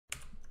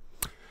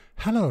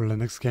Hello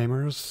Linux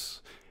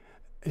gamers!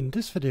 In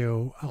this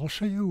video I'll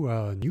show you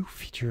a new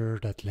feature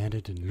that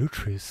landed in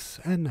Lutris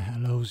and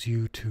allows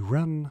you to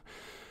run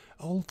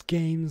old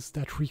games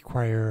that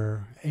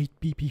require 8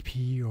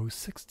 bpp or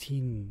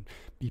 16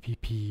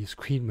 bpp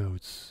screen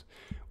modes,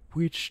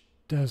 which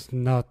does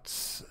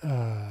not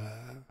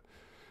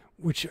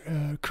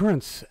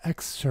current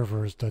X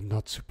servers do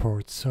not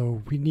support.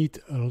 So we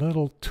need a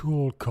little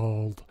tool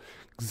called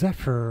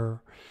Xephyr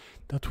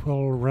that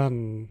will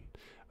run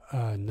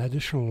an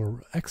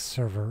additional X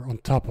server on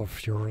top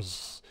of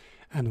yours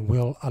and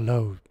will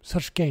allow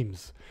such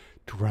games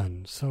to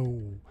run.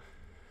 So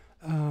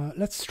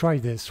let's try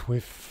this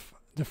with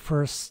the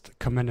first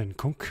Command and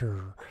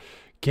Conquer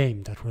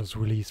game that was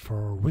released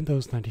for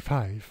Windows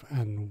 95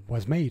 and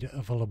was made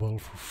available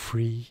for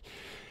free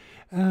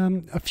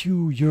a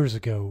few years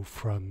ago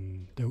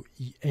from the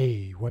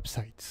EA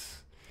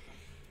websites.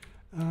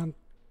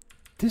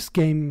 This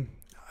game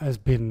has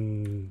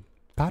been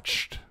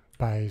patched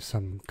by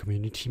some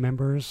community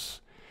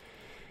members,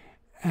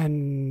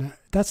 and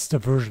that's the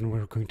version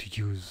we're going to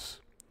use.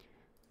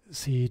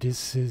 See,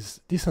 this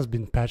has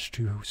been patched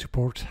to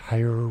support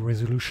higher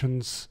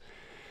resolutions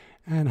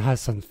and has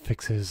some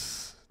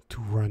fixes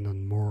to run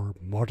on more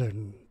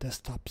modern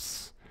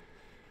desktops.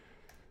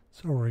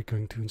 So we're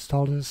going to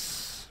install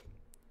this.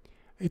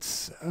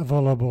 It's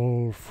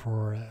available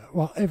for,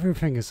 well,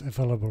 everything is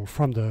available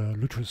from the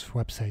Lutris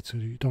website, so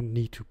you don't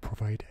need to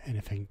provide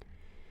anything.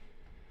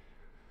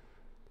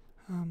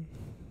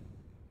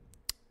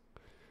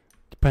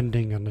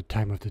 Depending on the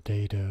time of the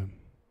day, the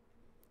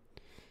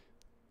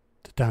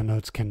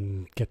downloads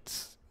can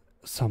get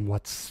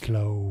somewhat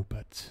slow,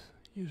 but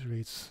usually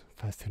it's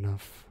fast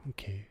enough.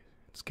 Okay,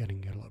 it's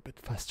getting a little bit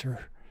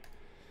faster.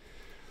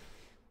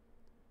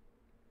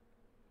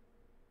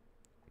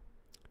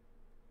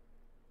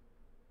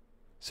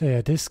 So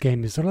yeah, this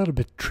game is a little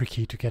bit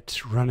tricky to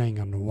get running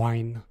on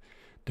Wine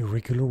the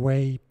regular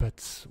way,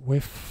 but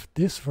with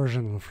this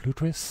version of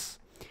Lutris,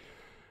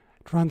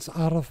 it runs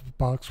out of the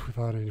box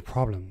without any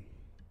problem.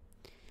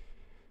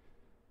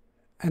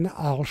 And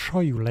I'll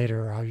show you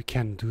later how you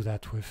can do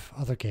that with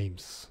other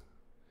games.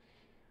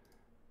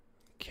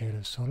 Okay,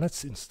 so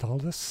let's install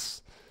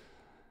this.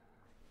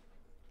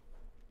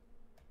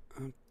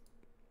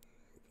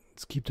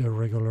 Let's keep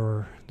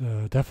the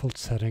default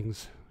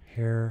settings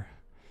here.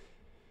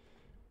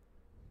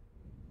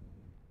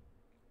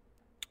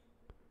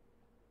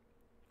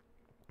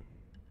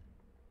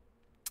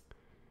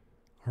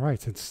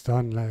 Alright, it's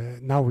done.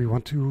 Now we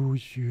want to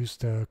use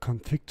the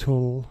config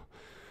tool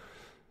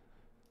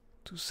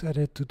to set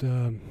it to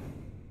the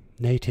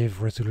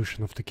native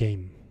resolution of the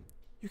game.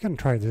 You can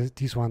try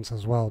these ones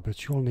as well,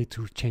 but you'll need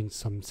to change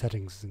some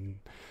settings in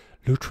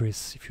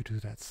Lutris if you do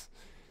that.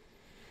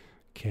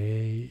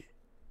 Okay,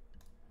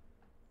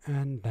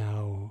 and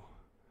now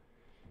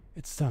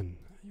it's done.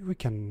 We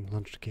can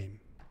launch the game.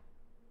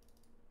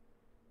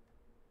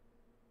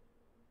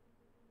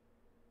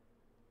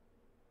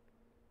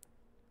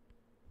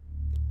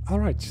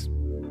 Alright.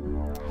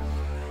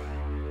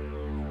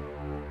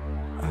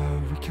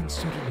 We can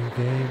start a new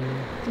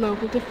game.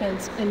 Global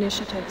Defense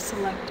Initiative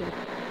selected.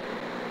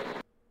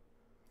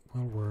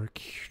 Will work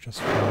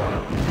just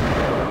fine.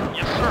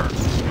 Yes, sir.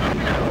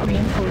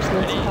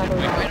 Reinforcements have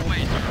arrived.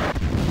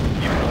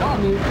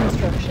 New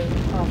construction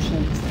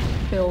options.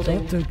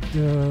 Building.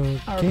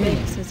 Our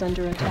base is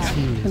under attack.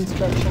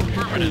 Construction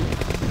complete.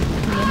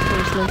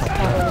 Reinforcements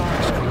have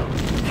arrived.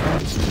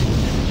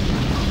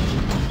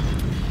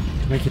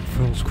 To make it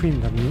full screen,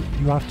 then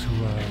you have to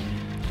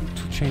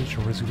change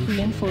the resolution.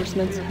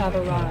 Reinforcements have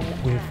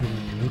arrived. Within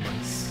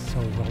Lutris, so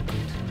we're going to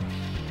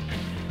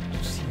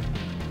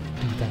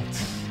do that.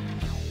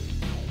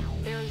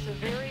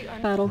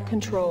 Battle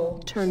control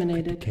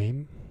terminated.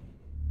 Game.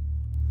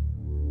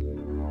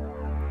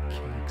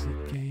 Okay,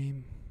 exit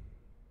game.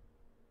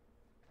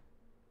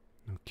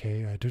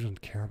 Okay, I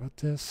didn't care about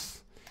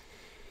this.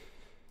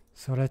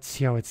 So let's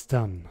see how it's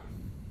done.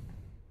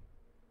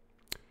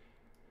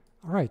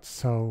 Alright,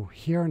 so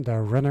here in the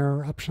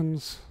runner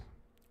options,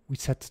 we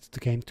set the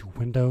game to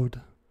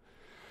windowed.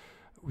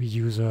 We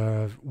use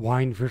a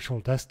Wine virtual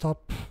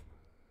desktop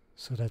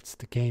so that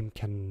the game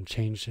can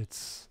change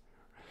its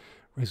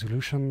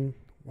resolution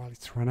while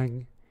it's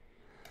running.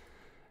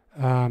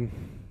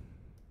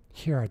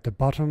 Here at the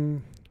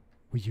bottom,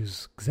 we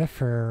use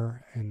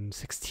Xephyr in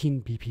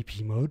 16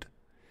 bpp mode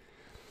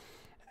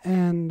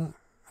and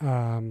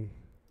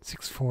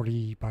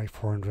 640 by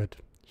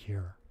 400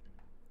 here.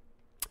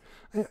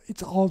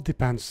 It all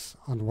depends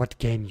on what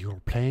game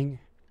you're playing.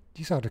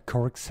 These are the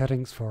correct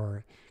settings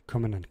for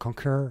Command and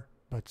Conquer,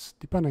 but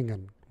depending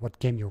on what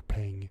game you're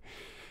playing,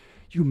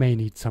 you may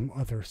need some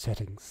other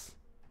settings.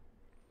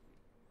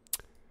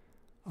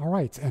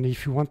 Alright, and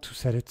if you want to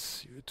set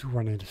it to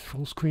run it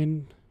full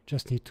screen,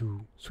 just need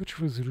to switch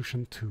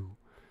resolution to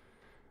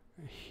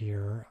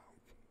here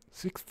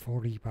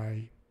 640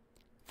 by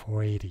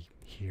 480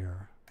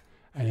 here,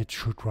 and it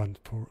should run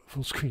for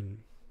full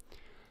screen.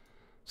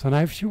 So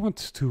now if you want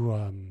to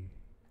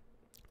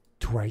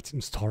write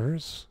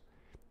installers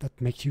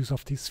that make use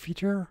of this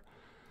feature,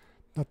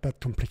 not that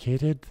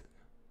complicated.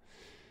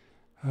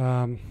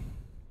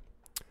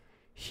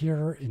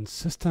 Here in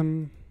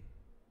system,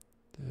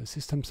 the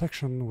system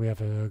section, we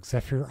have a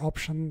Xephyr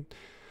option.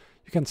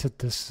 You can set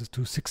this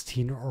to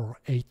 16 or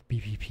 8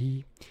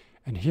 bpp,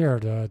 and here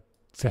the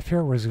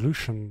Xephyr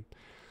resolution,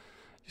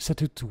 you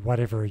set it to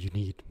whatever you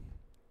need.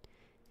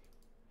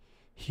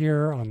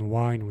 Here on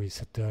Wine we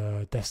set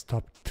the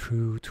desktop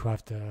to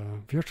have the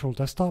virtual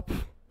desktop,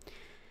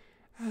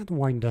 and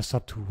Wine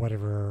desktop to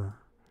whatever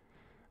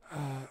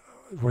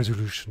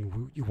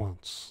resolution you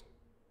want.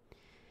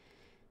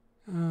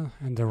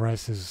 And the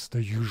rest is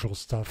the usual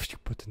stuff you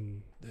put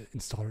in the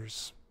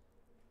installers.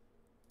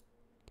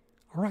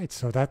 Alright,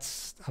 so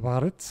that's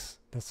about it.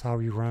 That's how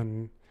you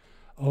run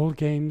all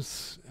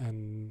games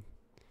and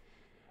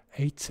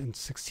 8 and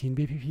 16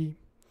 bpp.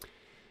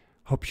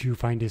 Hope you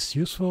find this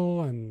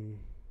useful and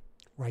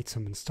write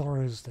some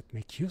installers that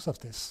make use of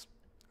this.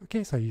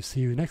 Okay, so see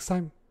you next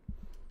time.